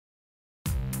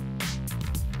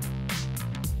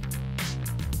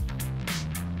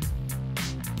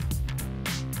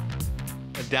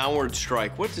A downward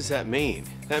strike, what does that mean?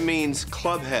 That means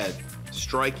club head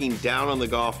striking down on the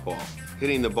golf ball,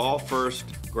 hitting the ball first,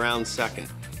 ground second.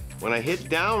 When I hit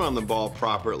down on the ball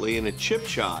properly in a chip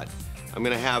shot, I'm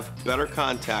gonna have better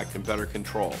contact and better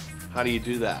control. How do you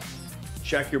do that?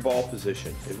 Check your ball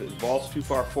position. If the ball's too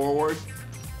far forward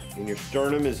and your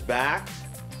sternum is back,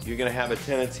 you're gonna have a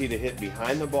tendency to hit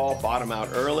behind the ball, bottom out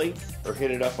early, or hit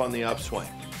it up on the upswing.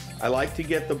 I like to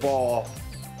get the ball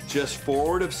just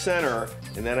forward of center,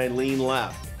 and then I lean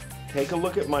left. Take a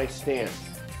look at my stance.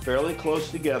 Fairly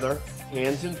close together,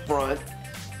 hands in front,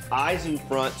 eyes in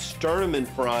front, sternum in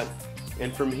front,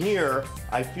 and from here,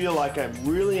 I feel like I'm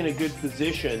really in a good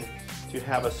position to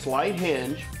have a slight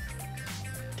hinge.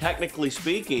 Technically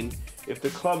speaking, if the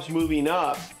club's moving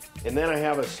up, and then I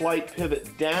have a slight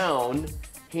pivot down,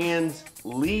 hands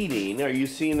leading, are you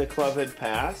seeing the club head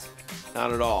pass?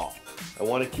 Not at all. I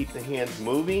want to keep the hands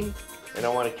moving, and I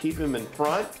want to keep him in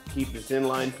front, keep this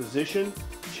inline position,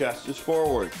 chest is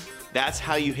forward. That's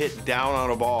how you hit down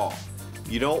on a ball.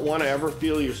 You don't want to ever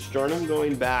feel your sternum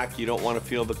going back. You don't want to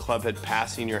feel the club head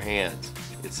passing your hands.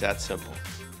 It's that simple.